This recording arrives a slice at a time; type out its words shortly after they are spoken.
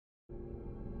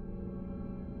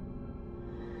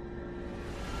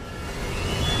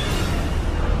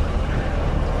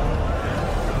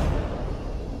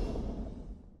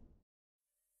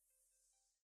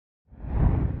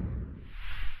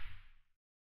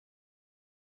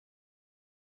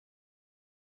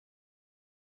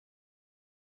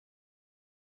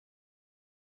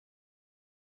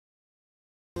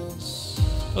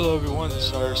Hello everyone, this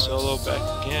is our Solo back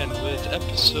again with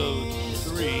episode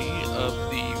 3 of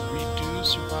the Redo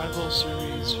Survival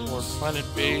series for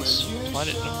PlanetBase,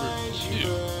 planet number 2.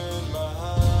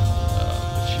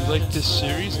 If you like this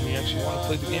series and you actually want to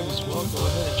play the game as well, go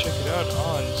ahead and check it out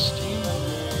on Steam.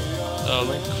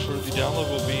 Link for the download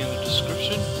will be in the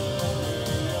description.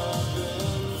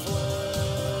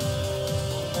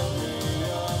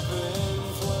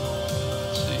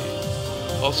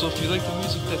 Also, if you like the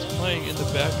music that's playing in the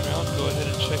background, go ahead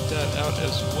and check that out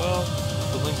as well.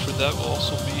 The link for that will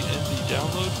also be in the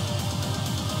download.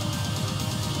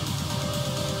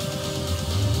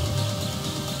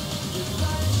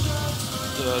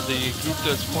 The group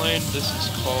that's playing, this is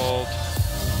called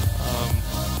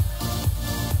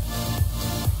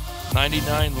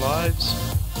 99 Lives,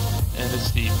 and it's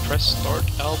the Press Start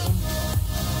album.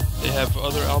 They have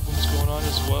other albums going on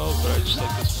as well, but I just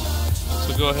like this one.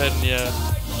 So go ahead and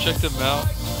check them out.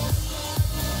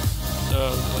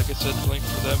 Like I said, the link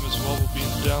for them as well will be in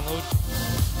the download.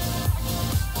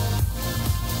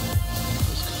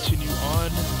 Let's continue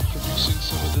on producing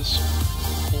some of this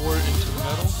ore into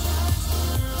metal.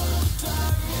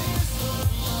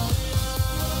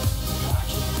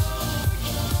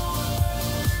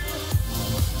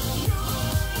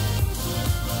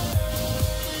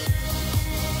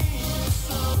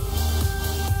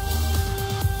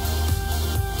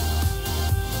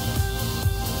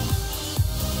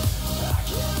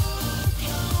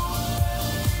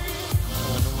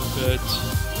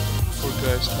 Poor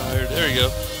guy's tired. There you go.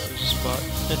 There's a spot.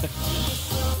 Let's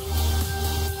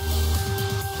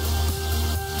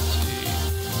see.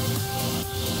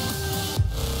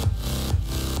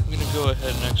 I'm gonna go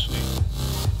ahead and actually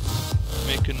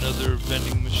make another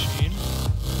vending machine.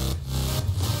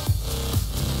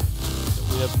 So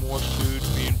we have more food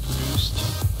being produced,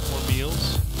 more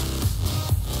meals.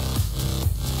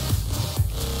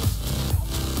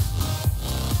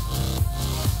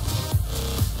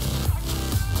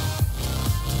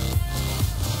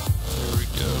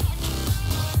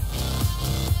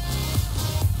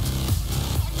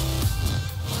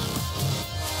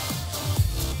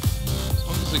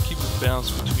 They keep a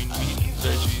balance between meat and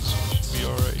veggies, we should be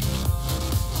alright.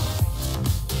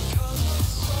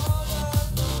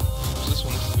 This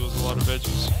one goes with a lot of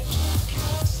veggies.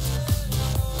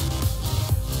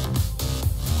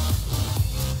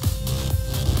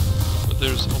 But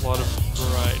there's a lot of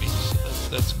variety, so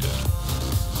that's good.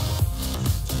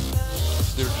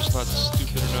 They're just not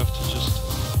stupid enough to just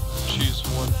choose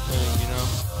one thing, you know?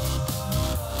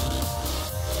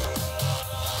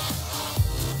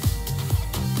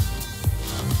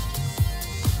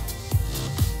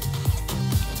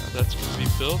 That's going to be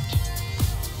built.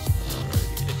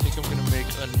 Alrighty, I think I'm going to make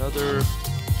another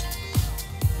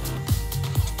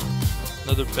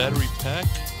battery pack.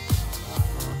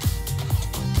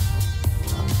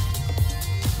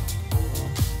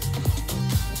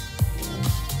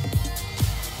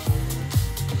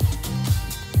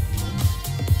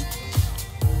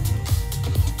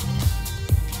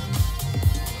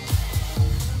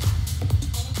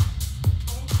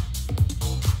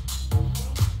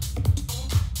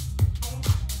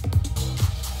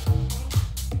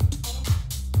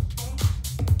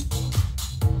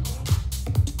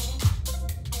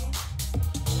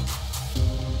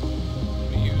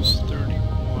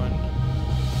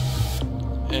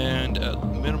 And at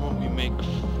minimum we make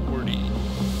 40,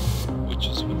 which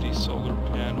is with the solar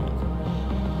panel.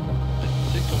 I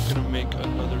think I'm going to make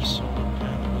another solar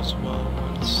panel as well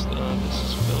once this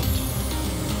is built.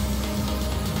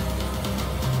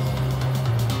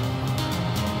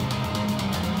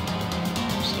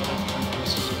 Still have 3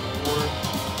 pieces of ore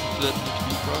that need to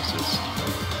be processed.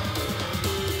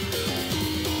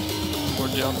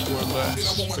 We're down to our last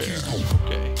spare.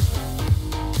 Okay.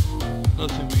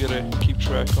 Another thing we gotta keep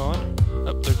track on.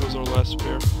 Oh, there goes our last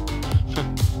spare.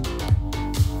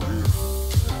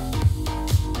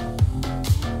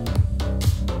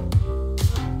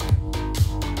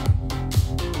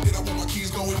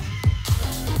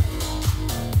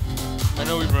 I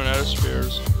know we've run out of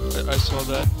spares. I saw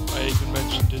that. I even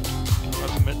mentioned it. You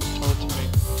have to tell it to me.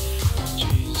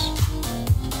 Jeez.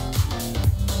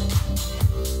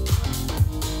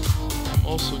 I'm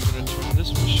also gonna turn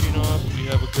this machine off. We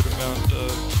have a good amount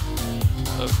of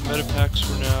metapacks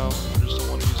for now. I just don't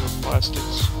want to use our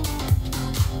plastics.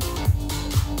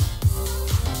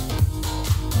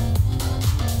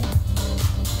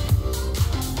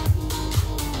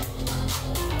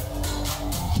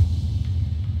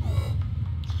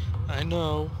 I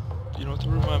know. You don't have to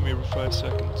remind me every 5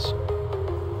 seconds.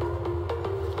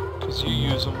 Because you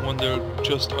use them when they're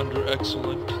just under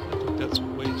excellent. I think that's a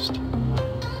waste.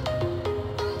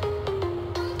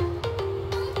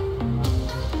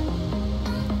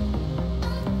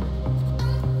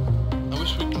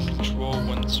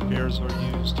 spares are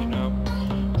used, you know?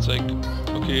 It's like,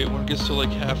 okay, when it gets to like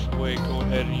halfway, go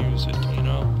ahead and use it, you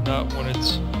know? Not when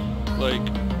it's like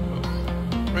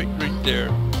right there,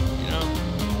 you know?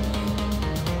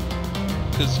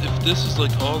 Because if this is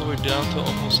like all the way down to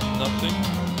almost nothing,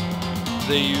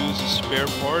 they use a spare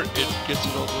part, it gets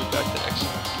it all the way back to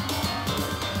excellent.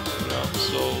 You know,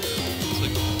 so it's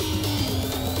like,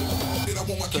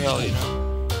 what the hell, you know?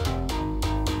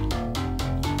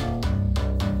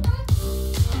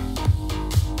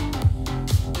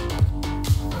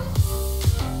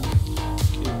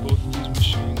 Okay, both of these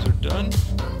machines are done.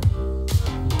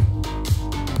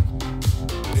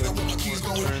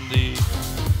 Turn the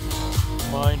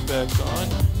mine back on.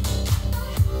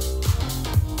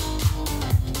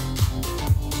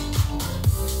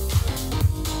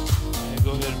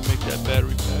 Go ahead and make that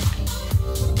battery pack.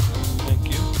 Thank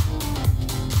you.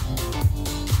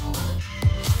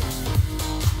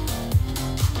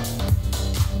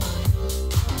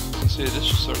 I was gonna say this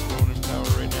should start growing in power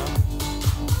right now.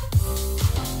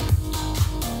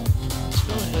 Let's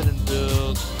go ahead and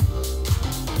build.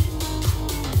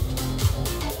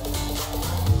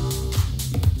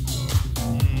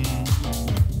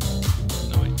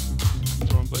 No wait,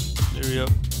 wrong button. There we go.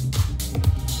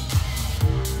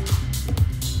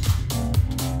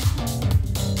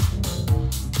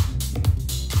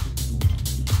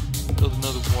 Build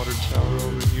another water tower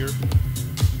over here.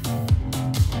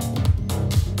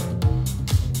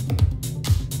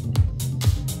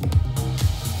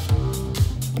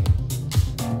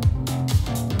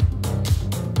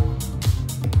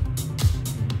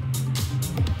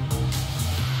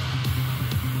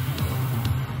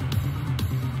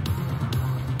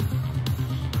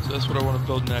 So that's what I want to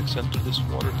build next after this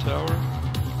water tower.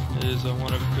 Is I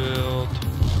want to build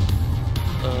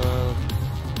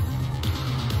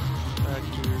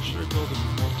factory. Should I build a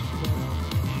multiple?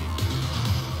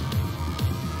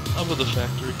 I'll build a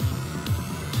factory.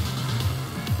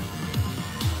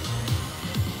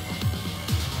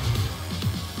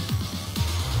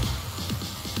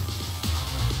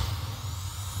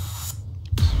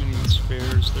 We need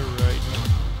spares, they're right.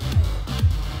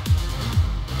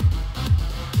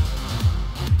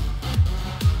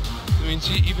 I mean,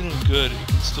 see, even in good, it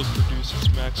can still produce its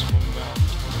maximum amount.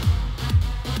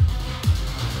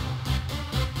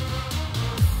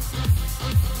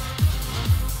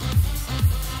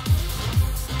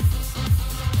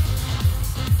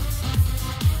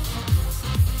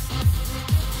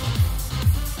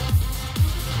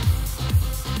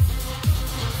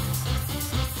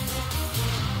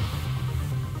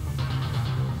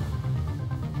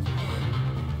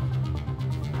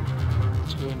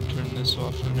 Let's go ahead and turn this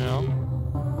off for now.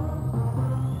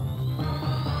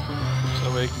 So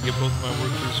that way I can get both my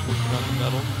workers working on the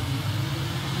metal.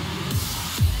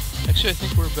 Actually, I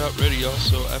think we're about ready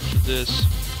also after this.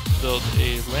 Build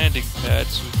a landing pad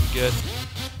so we can get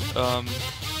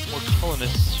more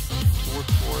colonists to work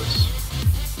for us.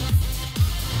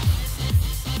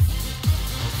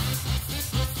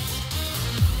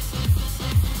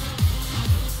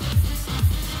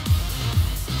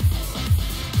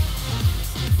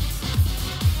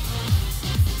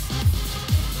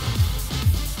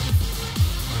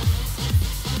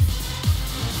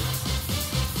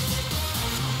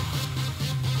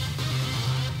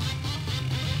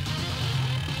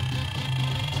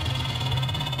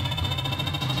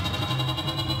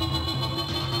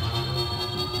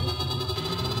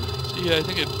 Yeah, I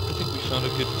think we found a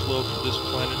good flow for this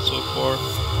planet so far.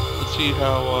 Let's see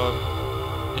how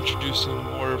introducing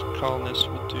more colonists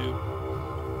would do.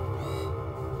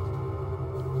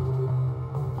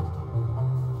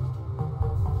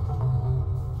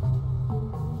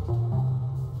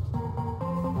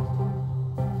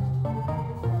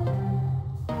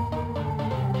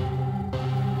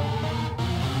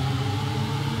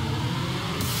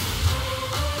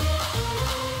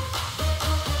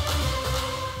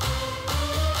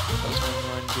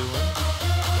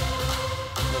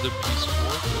 Another piece of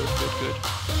work. Good.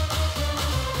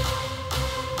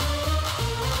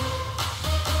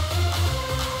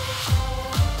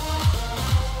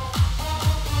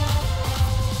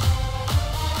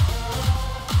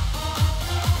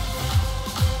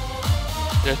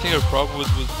 Yeah, I think our problem with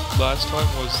last time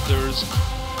was there's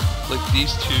like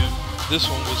these two. This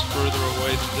one was further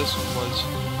away than this one was,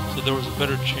 so there was a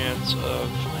better chance of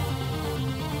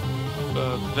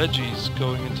veggies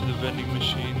going into the vending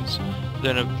machines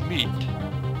than of meat.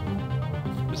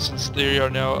 But since they are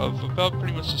now of about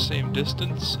pretty much the same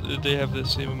distance, they have the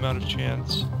same amount of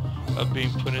chance of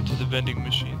being put into the vending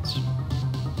machines.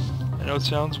 I know it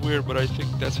sounds weird, but I think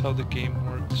that's how the game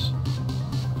works.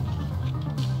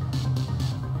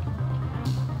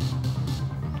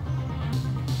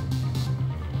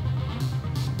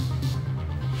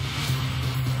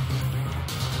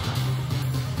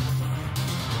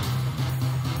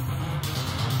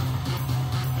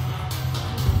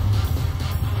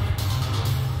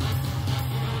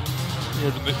 Yeah,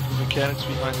 the mechanics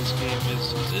behind this game is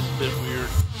a bit weird.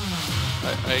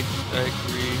 I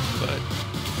agree, but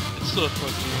it's still a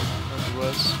fun game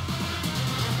nonetheless.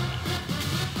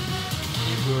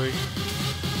 Boy.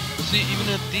 But see,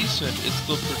 even at decent, it's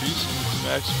still producing its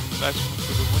maximum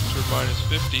for the wind turbine is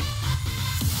 50.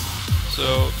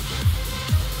 So,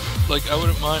 like, I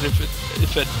wouldn't mind if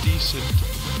at decent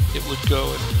it would go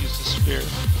and use the spare.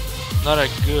 Not at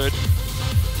good.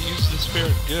 Use the spare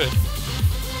at good.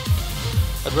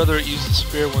 I'd rather it use the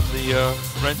spare when the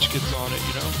wrench gets on it,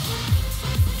 you know?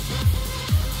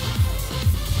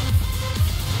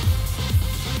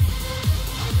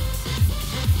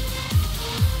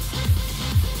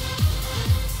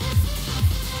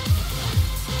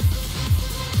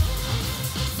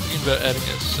 Thinking about adding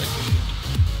a second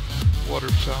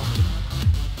water fountain.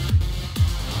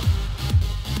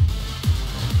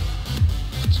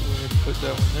 Let's go ahead and put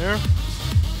that one there.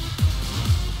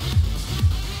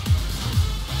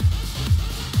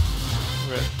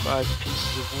 We're at 5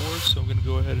 pieces of ore, so I'm going to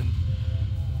go ahead and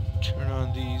turn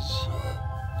on these.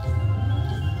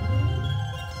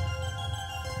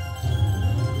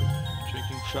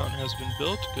 Drinking fountain has been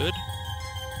built, good.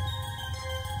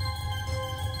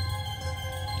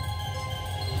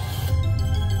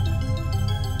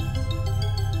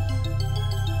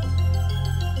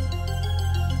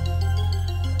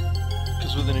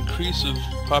 Because with an increase of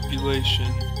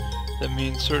population, that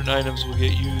means certain items will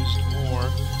get used more.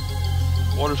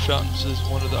 Water fountains is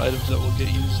one of the items that will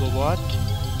get used a lot.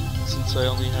 Since I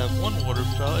only have one water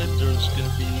fountain, there's going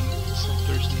to be some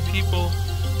thirsty people.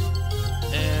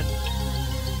 And,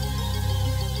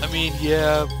 I mean,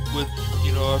 yeah, with,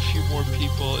 you know, a few more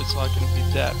people, it's not going to be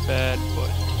that bad,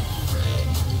 but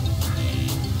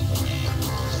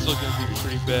it's still going to be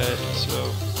pretty bad,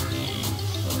 so.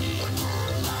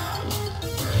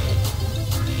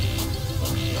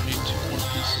 I need 2 more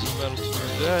pieces of metal to do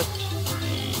that.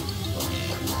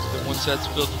 Once that's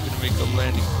built, I'm going to make a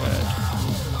landing pad.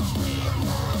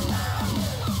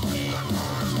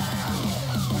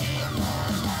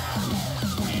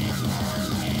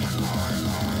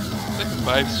 Like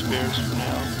 5 spares for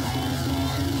now.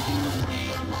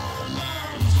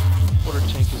 Water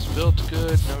tank is built,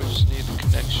 good. Now we just need the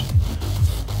connection.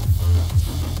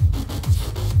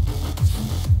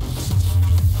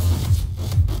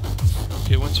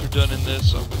 Okay, once you're done in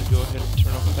this, I'm going to go ahead and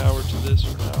turn on power to this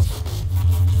for now.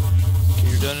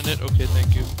 You're done in it? Okay,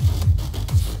 thank you. Oof,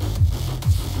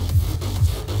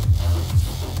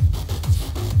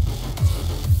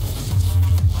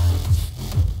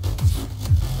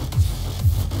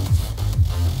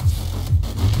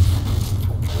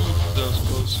 that was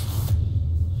close.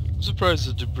 I'm surprised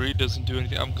the debris doesn't do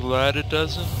anything. I'm glad it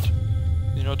doesn't.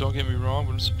 You know, don't get me wrong,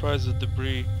 but I'm surprised the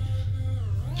debris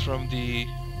from the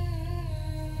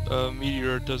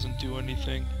meteor doesn't do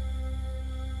anything.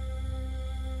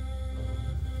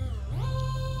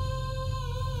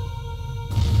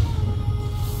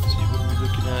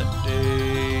 At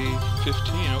day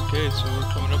 15, okay, so we're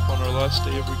coming up on our last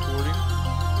day of recording.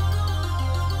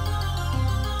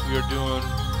 We are doing,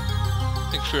 I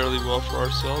think, fairly well for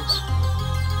ourselves.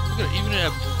 Look at it, even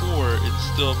at 4, it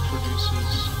still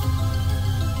produces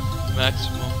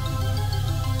maximum,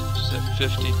 which is at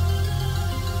 50.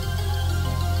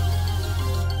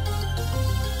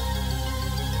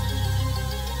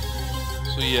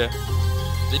 So yeah,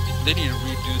 they need to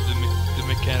redo the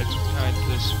mechanics behind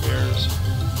the spares.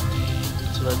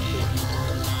 That's what I think.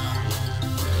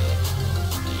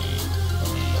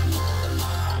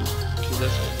 Okay,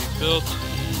 that's going to be built.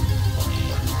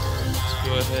 Let's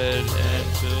go ahead and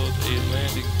build a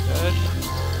landing pad.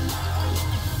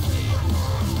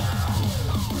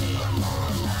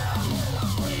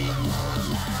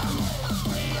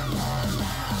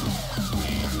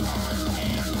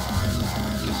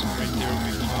 Guess right there will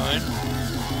be fine.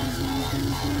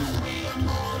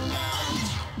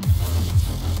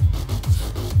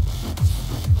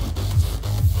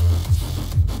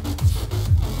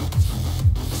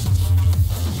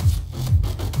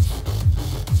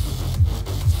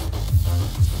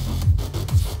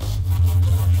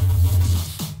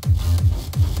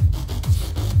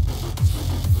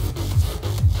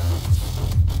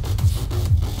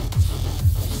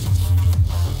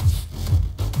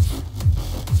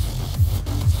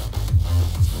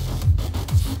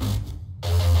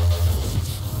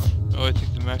 I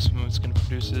think the maximum it's going to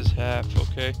produce is half.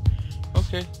 Okay,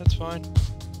 okay, that's fine.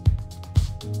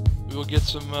 We will get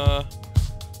some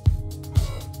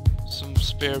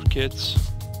spare kits.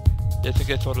 Yeah, I think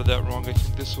I thought of that wrong. I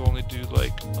think this will only do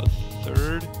like a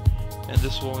third, and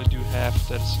this will only do half.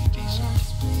 That's indecent.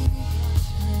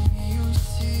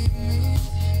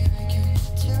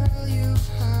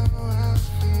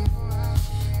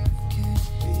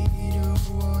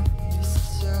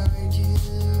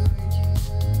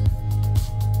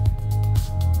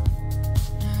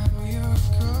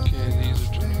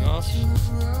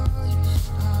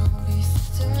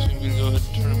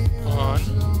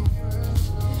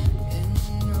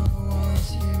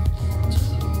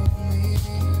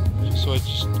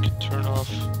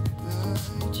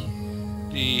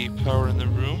 the power in the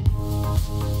room.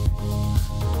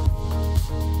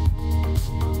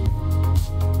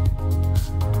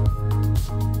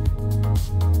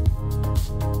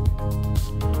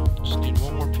 Just need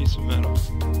one more piece of metal.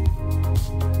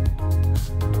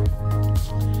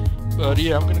 But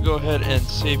yeah, I'm gonna go ahead and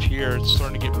save here. It's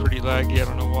starting to get pretty laggy, I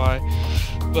don't know why.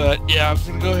 But yeah, I'm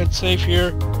gonna go ahead and save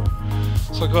here.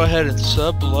 So I'll go ahead and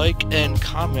sub, like, and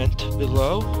comment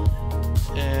below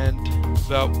and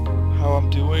about how I'm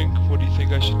doing. What do you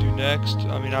think I should do next?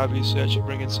 I mean, obviously I should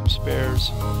bring in some spares.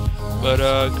 But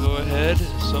go ahead,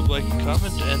 sub, like, and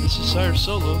comment. And this is Sire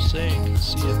Solo saying,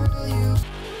 see ya.